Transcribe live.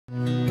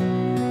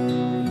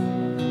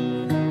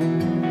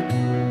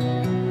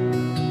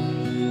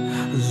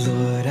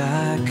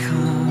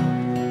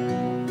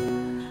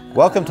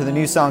Welcome to the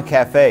New Song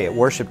Cafe at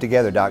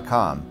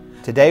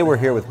worshiptogether.com. Today we're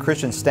here with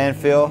Kristian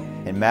Stanfill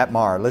and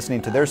Maher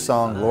listening to their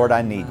song, Lord,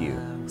 I Need You.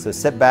 So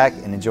sit back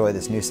and enjoy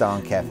this New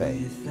Song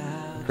Cafe.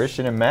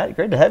 Kristian and Matt,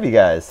 great to have you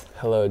guys.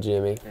 Hello,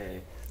 Jimmy.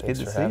 Hey. Thanks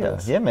Good to for see having you.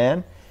 us. Yeah,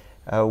 man.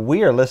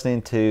 We are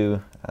listening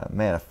to,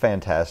 man, a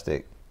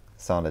fantastic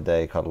song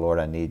today called Lord,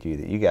 I Need You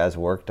that you guys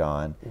worked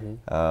on.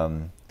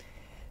 Mm-hmm.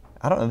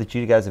 I don't know that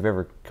you guys have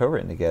ever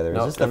co-written together.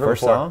 No, Is this the first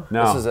song?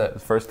 No, this is it. The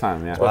first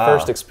time, yeah. It's my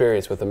first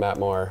experience with the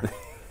Maher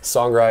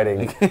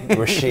songwriting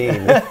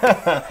machine.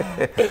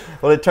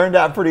 Well, it turned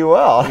out pretty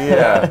well.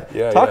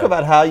 Yeah. Talk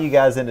about how you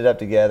guys ended up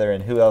together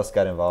and who else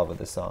got involved with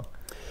this song.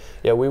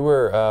 Yeah, we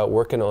were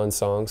working on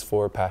songs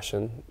for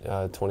Passion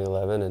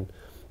 2011,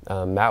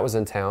 and Matt was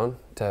in town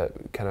to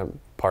kind of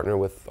partner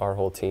with our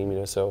whole team, you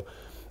know. So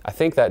I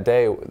think that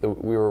day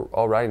we were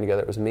all writing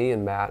together. It was me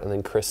and Matt, and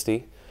then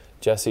Christy,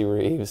 Jesse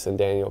Reeves, and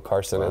Daniel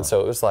Carson. Wow. And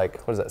so it was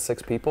like, what is that,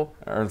 6 people?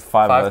 Or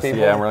five of us, people?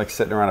 yeah, and we're like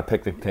sitting around a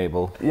picnic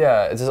table.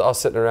 Yeah, it's just all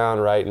sitting around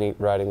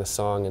writing the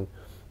song,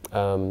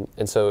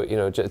 and so, you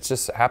know, it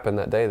just happened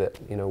that day that,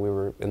 you know, we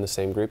were in the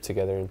same group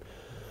together,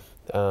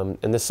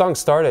 and this song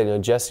started, you know,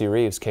 Jesse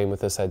Reeves came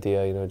with this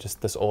idea, you know,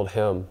 just this old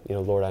hymn, you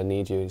know, Lord, I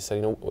Need You. He said,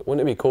 you know, wouldn't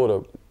it be cool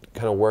to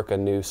kind of work a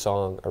new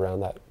song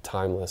around that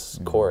timeless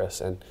chorus?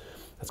 And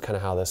that's kind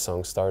of how this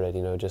song started,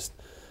 you know, just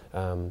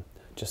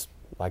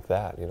like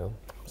that, you know.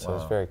 So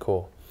it's very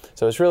cool.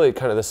 So it's really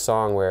kind of this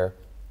song where,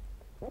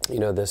 you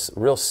know, this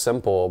real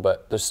simple,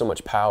 but there's so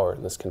much power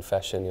in this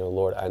confession, you know,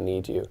 Lord, I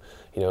need you.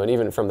 You know, and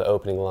even from the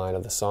opening line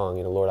of the song,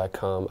 you know, Lord, I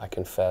come, I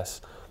confess,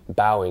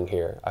 bowing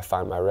here, I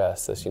find my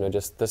rest. This, you know,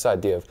 just this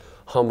idea of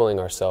humbling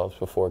ourselves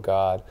before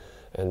God,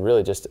 and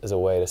really just as a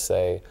way to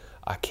say,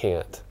 I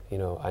can't, you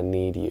know, I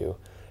need you.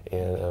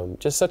 And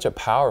just such a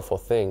powerful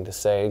thing to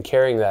say, and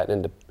carrying that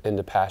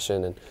into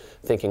Passion, and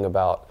thinking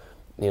about,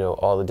 you know,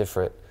 all the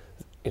different,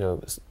 you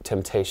know,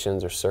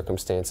 temptations or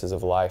circumstances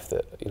of life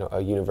that, you know, a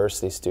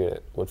university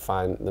student would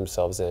find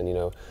themselves in, you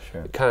know,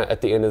 kind of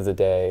at the end of the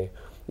day,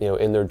 you know,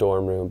 in their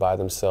dorm room by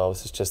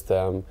themselves. It's just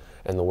them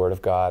and the Word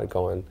of God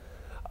going,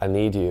 I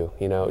need you,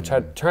 you know,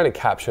 trying to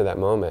capture that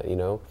moment, you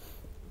know.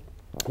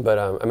 But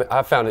I mean,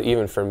 I found it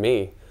even for me,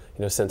 you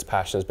know, since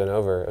Passion's been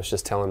over, I was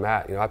just telling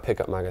Matt, you know, I pick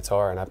up my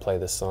guitar and I play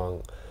this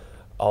song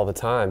all the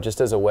time,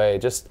 just as a way,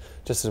 just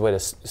as a way to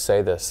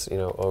say this, you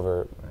know,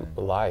 over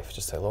life,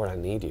 just say, Lord, I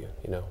need you,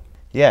 you know.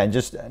 Yeah, and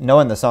just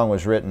knowing the song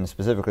was written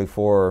specifically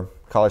for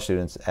college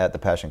students at the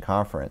Passion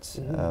Conference,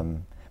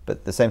 but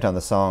at the same time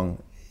the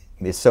song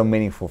is so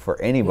meaningful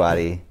for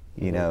anybody,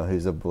 you know,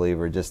 who's a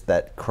believer, just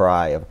that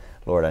cry of,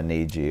 Lord, I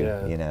need you,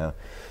 you know.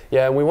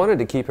 Yeah, and we wanted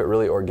to keep it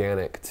really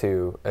organic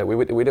too.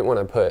 We didn't want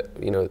to put,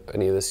 you know,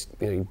 any of this,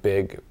 you know,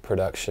 big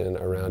production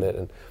around it.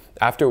 And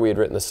after we had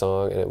written the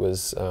song and it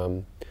was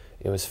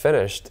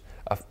finished,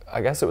 I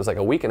guess it was like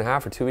a week and a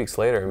half or 2 weeks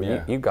later. I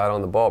mean, you got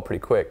on the ball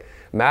pretty quick.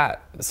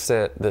 Matt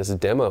sent this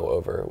demo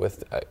over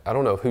with, I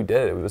don't know who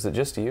did it. Was it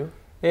just you?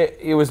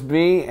 It was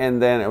me,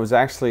 and then it was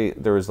actually,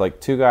 there was like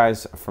 2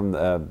 guys from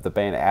the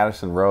band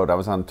Addison Road. I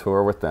was on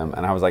tour with them,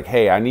 and I was like,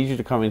 hey, I need you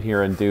to come in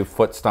here and do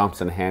foot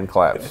stomps and hand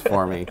claps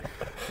for me.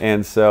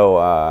 And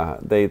so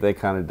they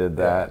kind of did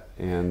that.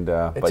 And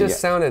it just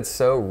sounded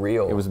so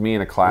real. It was me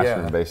in a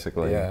classroom,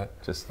 basically,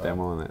 just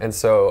demoing it. And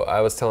so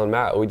I was telling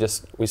Matt,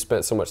 we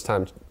spent so much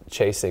time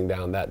chasing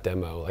down that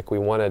demo. Like we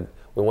wanted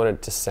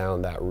to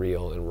sound that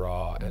real and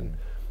raw, and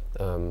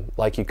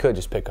like you could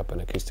just pick up an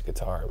acoustic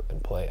guitar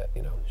and play it,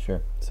 you know.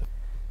 Sure. So.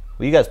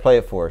 Well, you guys play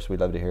it for us.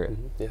 We'd love to hear it.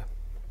 Yeah.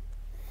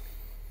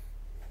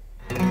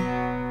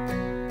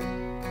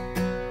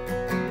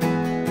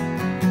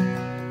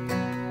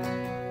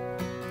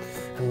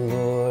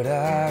 Lord,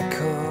 I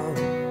come,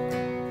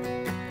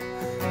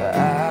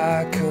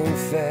 I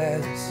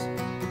confess,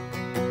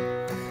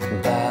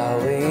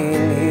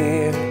 bowing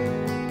here,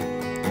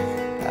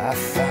 I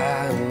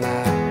find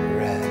my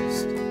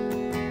rest.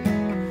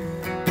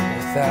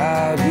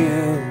 Without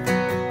you,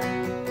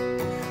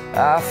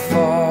 I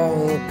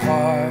fall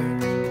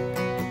apart.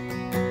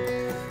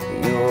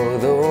 You're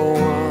the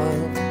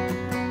one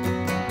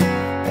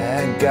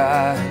that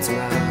guides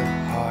my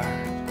heart.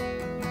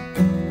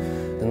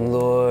 And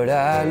Lord,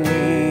 I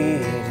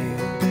need you.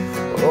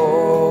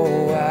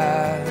 Oh,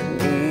 I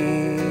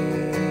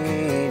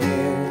need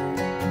you.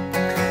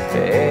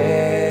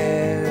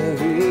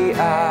 Every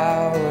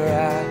hour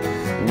I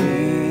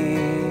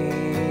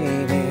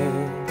need you.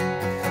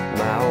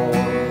 My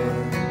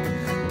one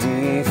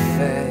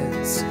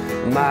defense,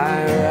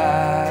 my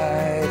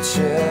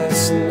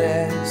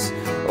righteousness.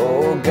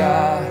 Oh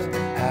God,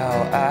 how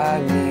I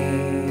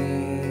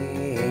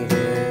need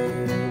you.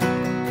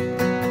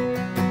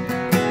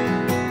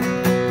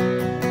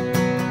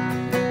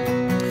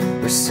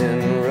 Where sin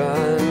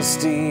runs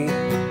deep,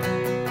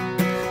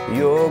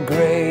 your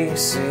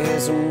grace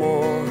is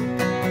more.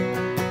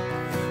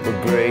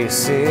 Where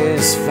grace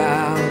is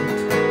found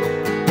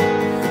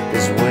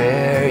is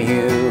where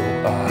you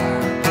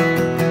are.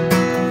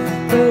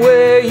 And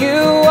where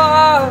you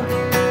are,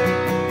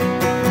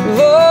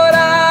 Lord,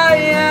 I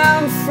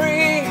am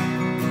free.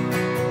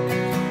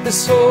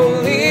 This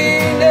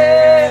holiness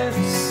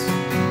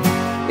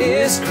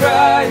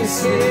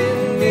Christ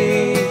in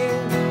me.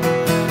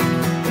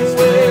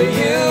 Where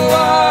you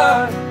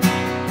are,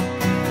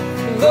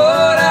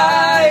 Lord,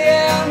 I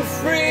am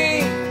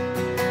free.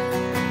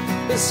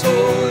 This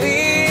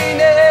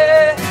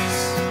holiness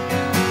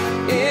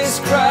is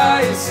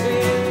Christ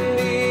in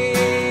me.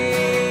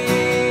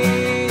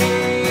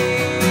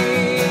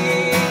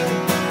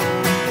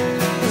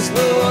 'Cause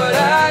Lord,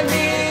 I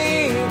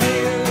need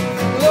you.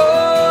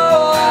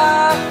 Lord,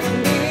 I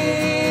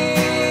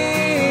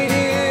need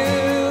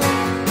you.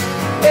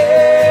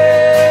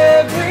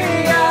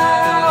 Every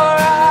hour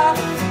I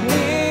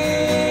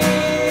need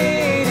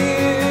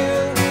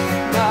you.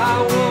 My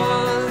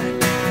one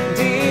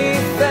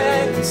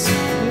defense,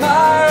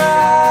 my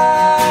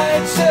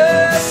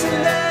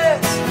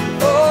righteousness.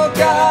 Oh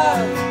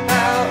God,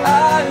 how I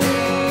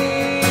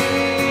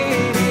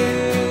need you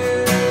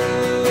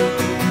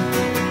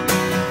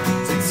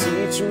to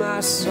teach my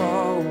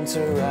song to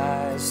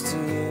rise to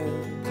you.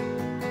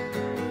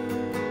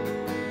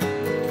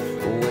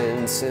 When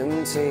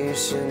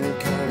temptation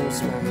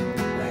comes my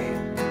way,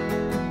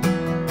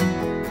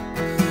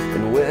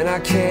 and when I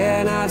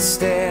cannot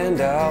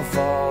stand, I'll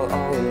fall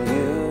on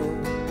you.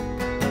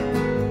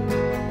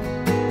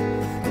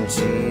 And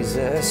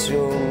Jesus,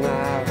 you're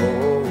my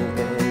hope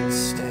and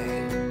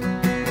stay.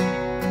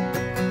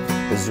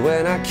 'Cause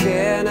when I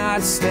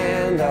cannot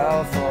stand,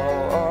 I'll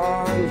fall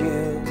on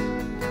you.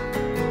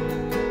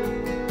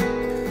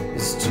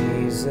 'Cause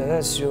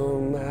Jesus, you're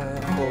my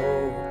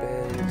hope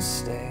and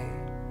stay.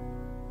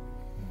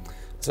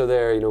 So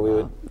there, we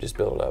would just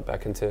build it up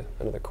back into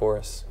another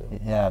chorus.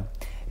 Yeah,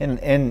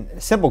 and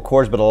simple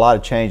chords, but a lot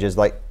of changes.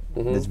 Like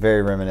it's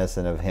very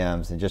reminiscent of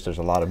hymns, and just there's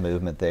a lot of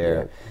movement there.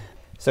 Yeah.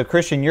 So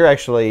Kristian, you're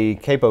actually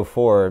capo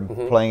 4,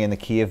 playing in the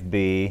key of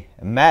B.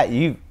 Matt,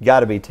 you've got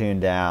to be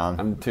tuned down.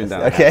 I'm tuned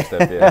down. Okay.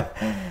 Step, yeah.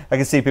 I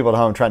can see people at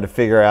home trying to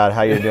figure out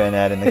how you're doing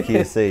that in the key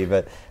of C.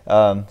 But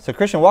so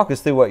Kristian, walk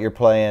us through what you're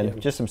playing. Yeah.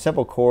 Just some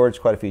simple chords,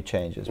 quite a few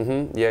changes.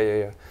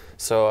 Yeah.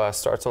 So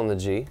starts on the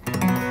G,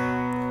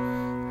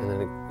 and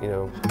then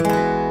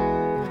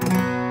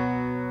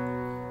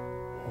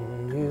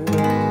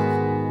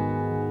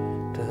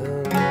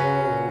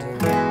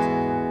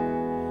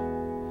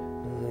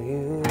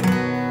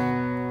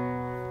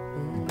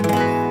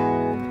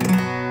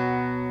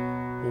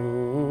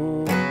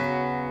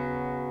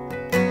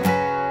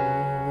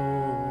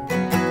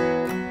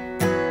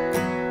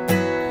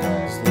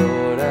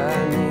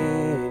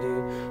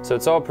so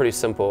it's all pretty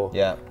simple.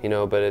 Yeah.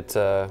 But it's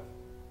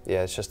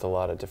just a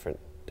lot of different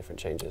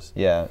changes.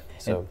 Yeah.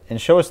 So and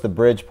show us the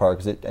bridge part,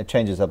 because it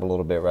changes up a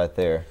little bit right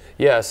there.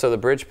 yeah. So the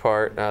bridge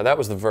part, that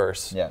was the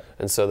verse. Yeah.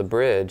 And so the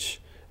bridge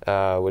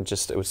would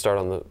start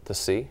on the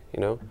C.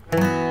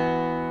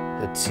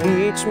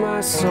 Teach my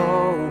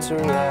song to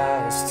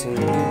rise to you.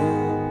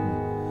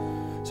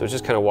 So it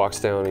just kind of walks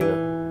down.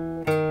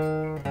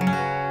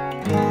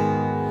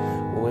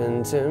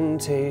 When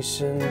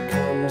temptation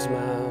comes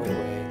my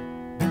way,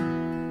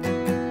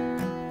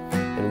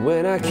 and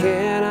when I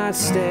cannot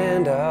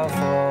stand, I'll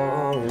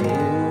fall on you.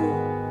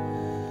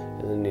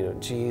 And then,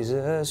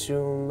 Jesus,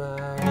 you're my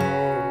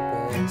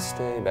hope and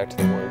stay. Back to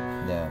the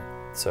one. Yeah.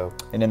 So.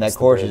 And then that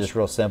chorus is just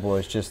real simple.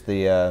 It's just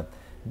the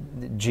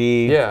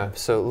G. Yeah.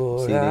 So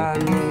Lord, CD. I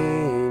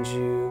need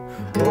you.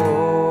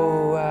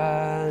 Oh,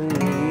 I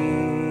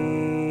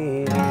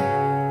need you.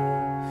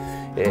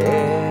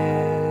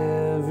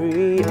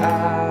 Every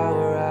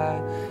hour I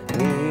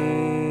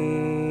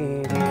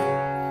need you.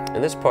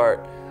 And this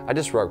part, I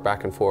just rock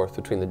back and forth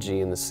between the G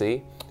and the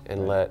C,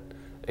 and let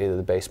either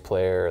the bass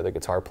player or the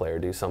guitar player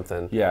do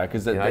something. Yeah,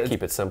 because I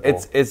keep it simple.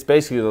 It's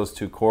basically those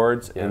two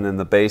chords, and then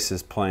the bass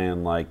is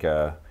playing like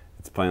it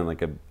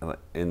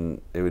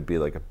would be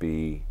like a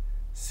B,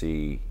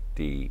 C,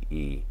 D,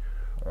 E.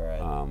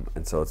 Right.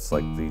 And so it's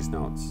like these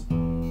notes.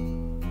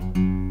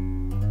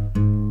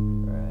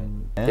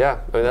 Right. Yeah,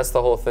 that's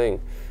the whole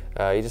thing.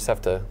 You just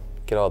have to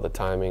get all the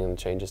timing and the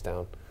changes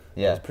down.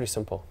 Yeah. It's pretty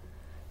simple.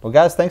 Well,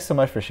 guys, thanks so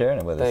much for sharing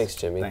it with us. Thanks,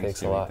 Jimmy.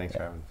 Thanks Jimmy. a lot. Thanks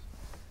for having us.